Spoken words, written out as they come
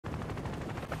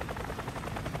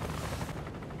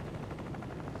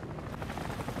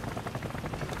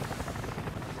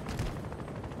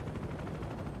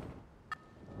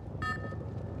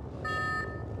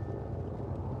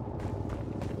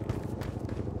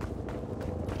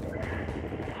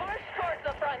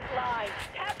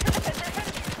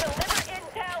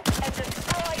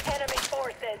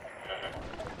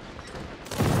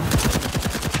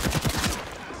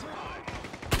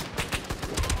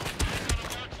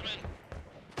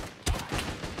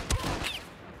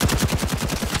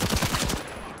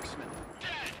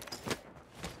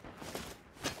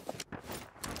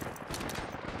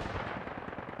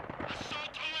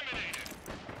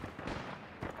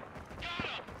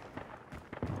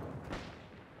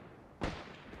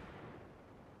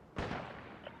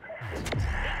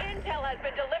Intel has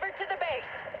been delivered to the base.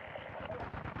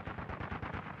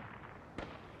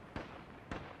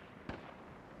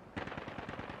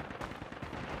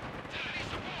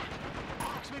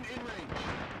 Marksman in range.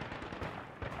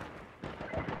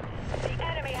 The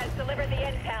enemy has delivered the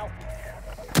intel.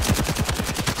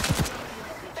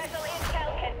 Special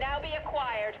intel can now be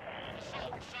acquired.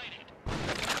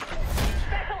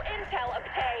 Special intel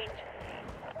obtained.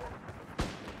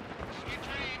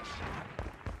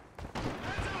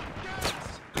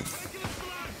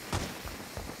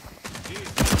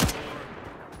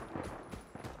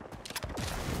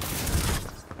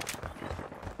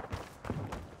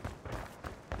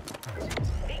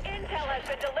 The intel has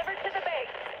been delivered to the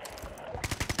base.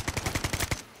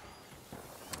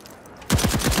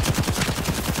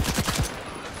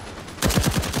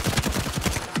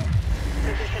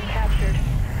 Position captured.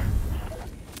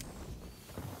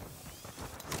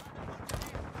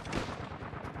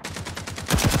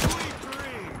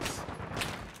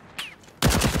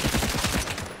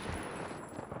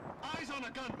 Eyes on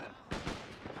a gunman.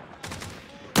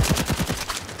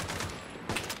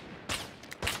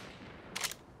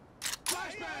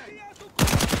 Flashbang!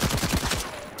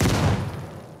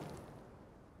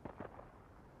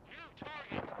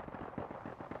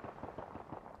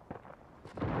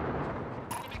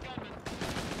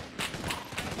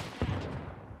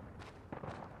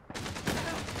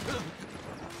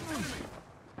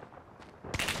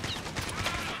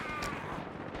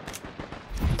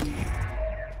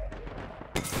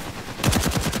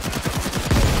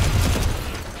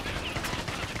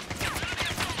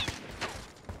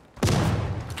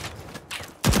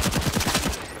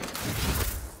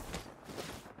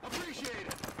 Appreciate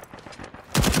it.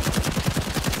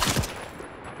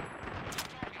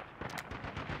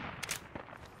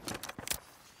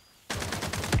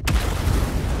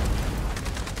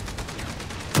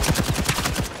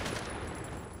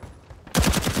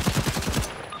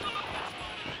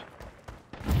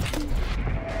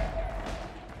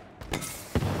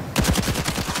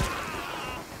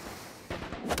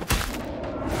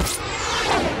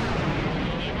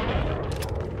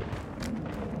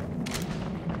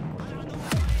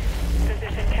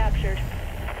 Position captured.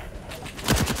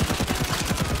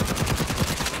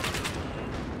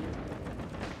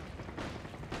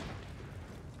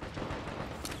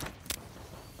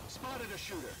 Spotted a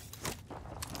shooter.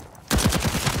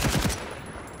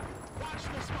 Watch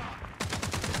the spot.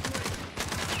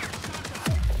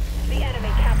 The enemy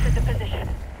captured the position.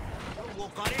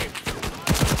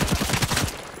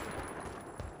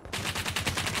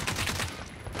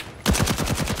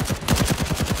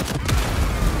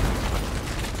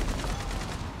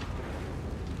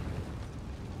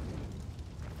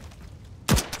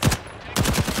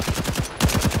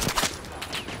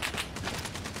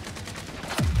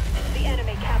 The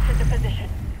enemy captured the position.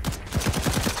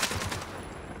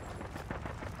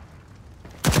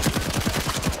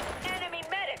 Enemy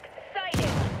medic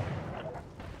sighted.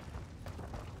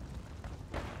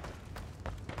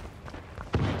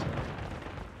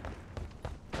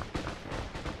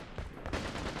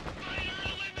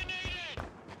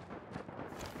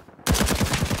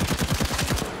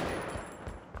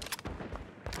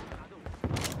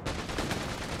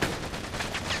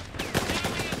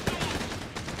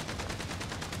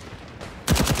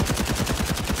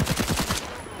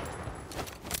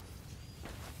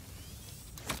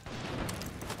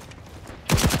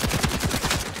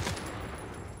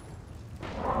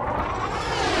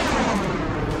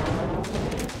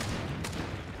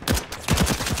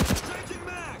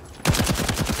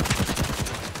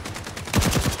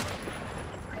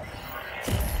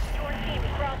 Your team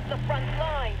crossed the front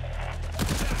line.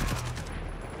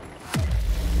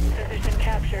 Position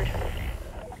captured.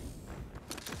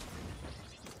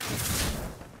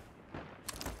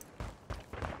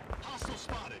 Hostile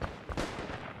spotted.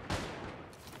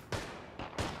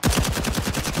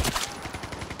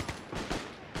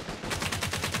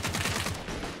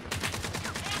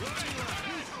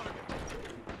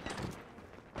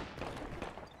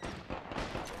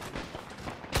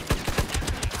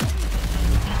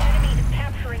 The enemy is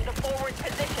capturing the forward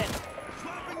position.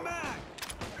 Swapping mag.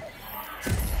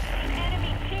 The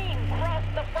enemy team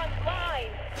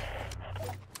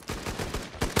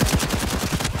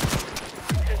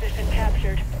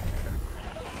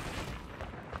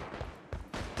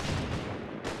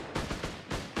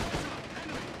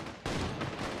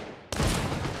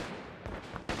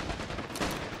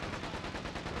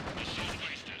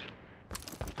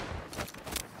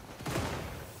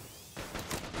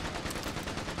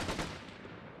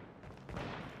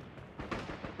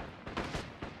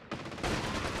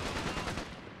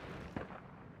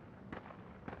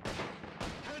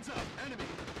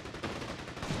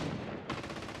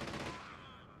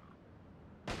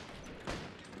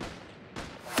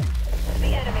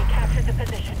into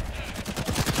position.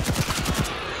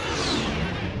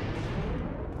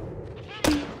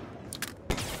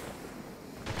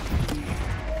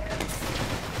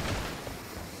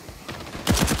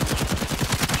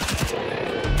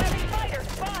 Heavy fighter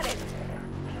spotted.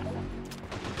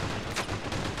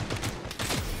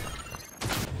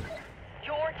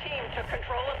 Your team took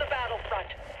control